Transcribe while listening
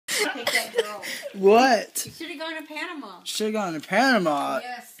Take that girl. What? You should have gone to Panama. Should have gone to Panama.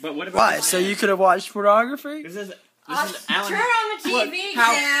 Yes. But what about Why? So you could have watched pornography? This is Turn Alan. on the Look, TV,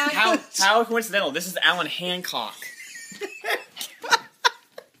 how coincidental? This is Alan Hancock.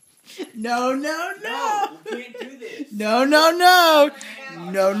 No. we can't do this. No.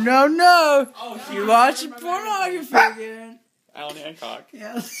 Oh, You're watching pornography again. Alan Hancock.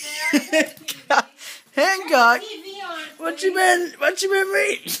 Yeah. Hancock. TV on. What you been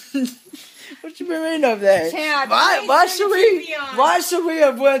reading? What you been reading over there? Chad, Why please should turn the we? TV on. Why should we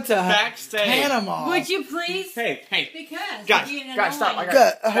have went to Backstage. Panama? Would you please? Hey. Because Guys, stop. I Good.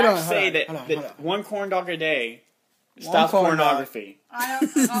 got Hold on, say hold that, on, hold that on. one corn dog a day One stops corn dog. pornography. I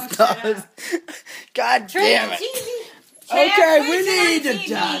don't. Oh, shut up. God Turn damn the it. TV. Okay, Chad, we please turn need the to TV.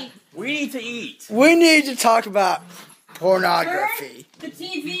 talk. We need to eat. We need to talk about pornography. Turn the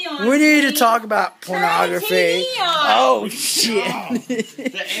TV on. We need to please. talk about Turn the pornography. TV on. Oh shit!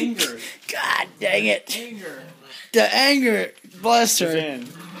 The anger. God dang it! Anger. The anger. Bless Is her. in.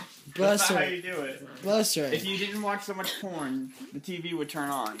 Bless That's not how her. you do it. Bless her. If you didn't watch so much porn, the TV would turn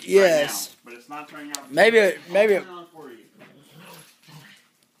on. Yes. Right now, but it's not turning on. Maybe. I'll turn on for you.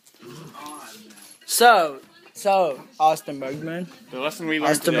 On now. So Austin Bergman. The lesson we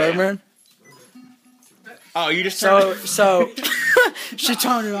learned Austin today. Bergman. Oh, you just turned So she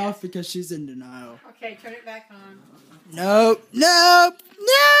turned it off because she's in denial. Okay, turn it back on. Nope.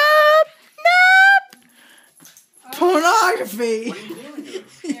 Pornography. What are you doing?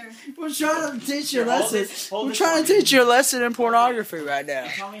 Here. We're trying to teach you a Here, hold lesson. this- hold We're this trying one. to teach you a lesson in pornography right now.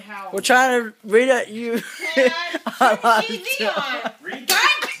 Tell me how. We're trying to read at you. Chad, turn the TV on. Read God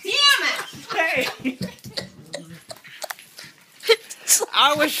damn it! Hey.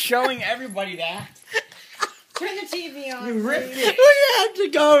 I was showing everybody that. Turn the TV on. You ripped please. it. We have to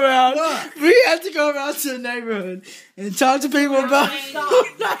go around. We have to go around to the neighborhood and talk to people about.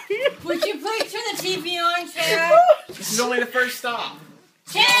 Would you please turn the TV on, Chad? This is only the first stop.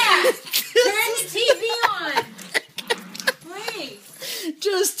 Chad! Turn the TV on! Please.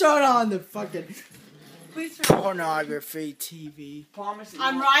 Just turn on the fucking Please turn it on. pornography TV. Promise.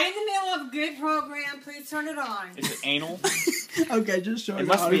 I'm right in the middle of a good program. Please turn it on. Is it anal? Okay, just show It the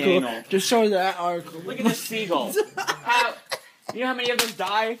must be article. anal. Just show that article. Look at this seagull. You know how many of them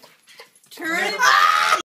die? Turn it